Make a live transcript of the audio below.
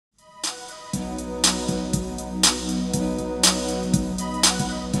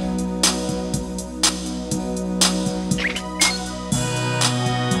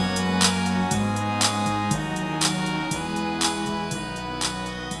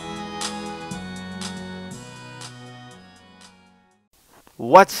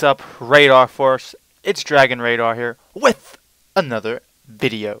What's up, Radar Force? It's Dragon Radar here with another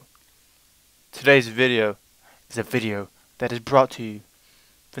video. Today's video is a video that is brought to you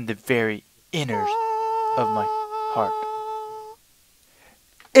from the very inners of my heart.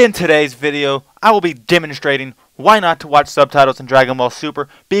 In today's video, I will be demonstrating why not to watch subtitles in Dragon Ball Super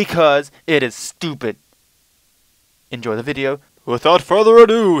because it is stupid. Enjoy the video. Without further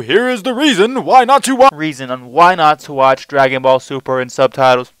ado, here is the reason why not to watch. Reason on why not to watch Dragon Ball Super in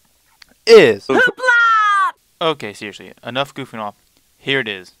subtitles is. Okay, seriously, enough goofing off. Here it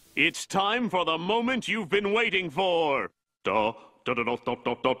is. It's time for the moment you've been waiting for. Da, da, da, da, da,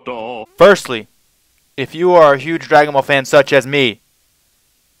 da, da, da. Firstly, if you are a huge Dragon Ball fan such as me,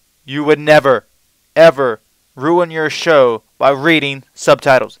 you would never, ever ruin your show by reading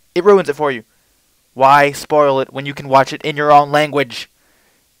subtitles. It ruins it for you. Why spoil it when you can watch it in your own language?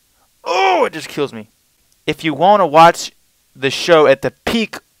 Oh, it just kills me. If you want to watch the show at the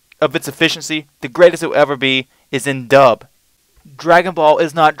peak of its efficiency, the greatest it will ever be is in dub. Dragon Ball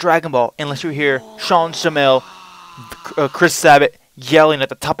is not Dragon Ball unless you hear Sean Shamel, Chris Sabat yelling at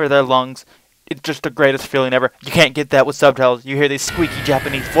the top of their lungs. It's just the greatest feeling ever. You can't get that with subtitles. You hear these squeaky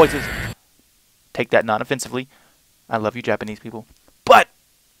Japanese voices. Take that non-offensively. I love you Japanese people. But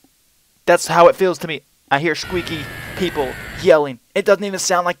that's how it feels to me. I hear squeaky people yelling. It doesn't even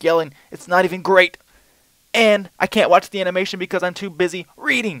sound like yelling. It's not even great. And I can't watch the animation because I'm too busy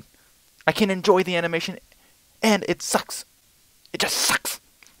reading. I can enjoy the animation, and it sucks. It just sucks.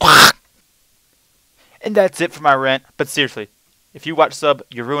 And that's it for my rant. But seriously, if you watch sub,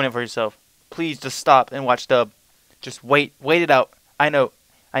 you're ruining it for yourself. Please just stop and watch dub. Just wait it out. I know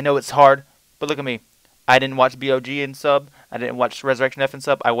it's hard, but look at me. I didn't watch BOG in sub. I didn't watch Resurrection F in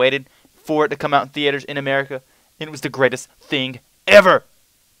sub. I waited for it to come out in theaters in America, and it was the greatest thing ever.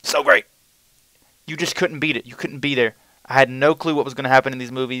 So great. You just couldn't beat it. You couldn't be there. I had no clue what was going to happen in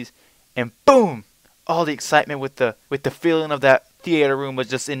these movies, and boom! All the excitement with the feeling of that theater room was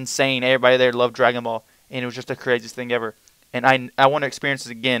just insane. Everybody there loved Dragon Ball, and it was just the craziest thing ever. And I want to experience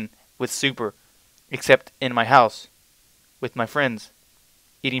it again with Super, except in my house with my friends,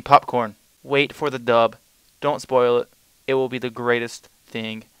 eating popcorn. Wait for the dub. Don't spoil it. It will be the greatest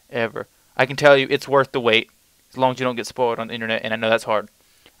thing ever. I can tell you it's worth the wait, as long as you don't get spoiled on the internet, and I know that's hard.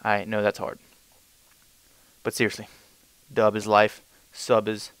 I know that's hard. But seriously, dub is life. Sub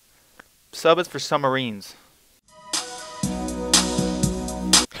is for submarines.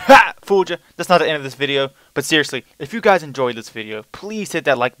 Ha! Fooled ya. That's not the end of this video. But seriously, if you guys enjoyed this video, please hit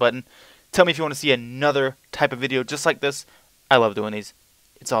that like button. Tell me if you want to see another type of video just like this. I love doing these.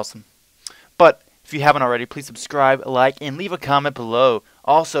 It's awesome. But if you haven't already, please subscribe, like, and leave a comment below.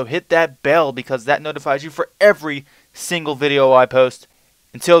 Also, hit that bell because that notifies you for every single video I post.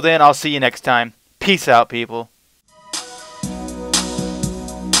 Until then, I'll see you next time. Peace out, people.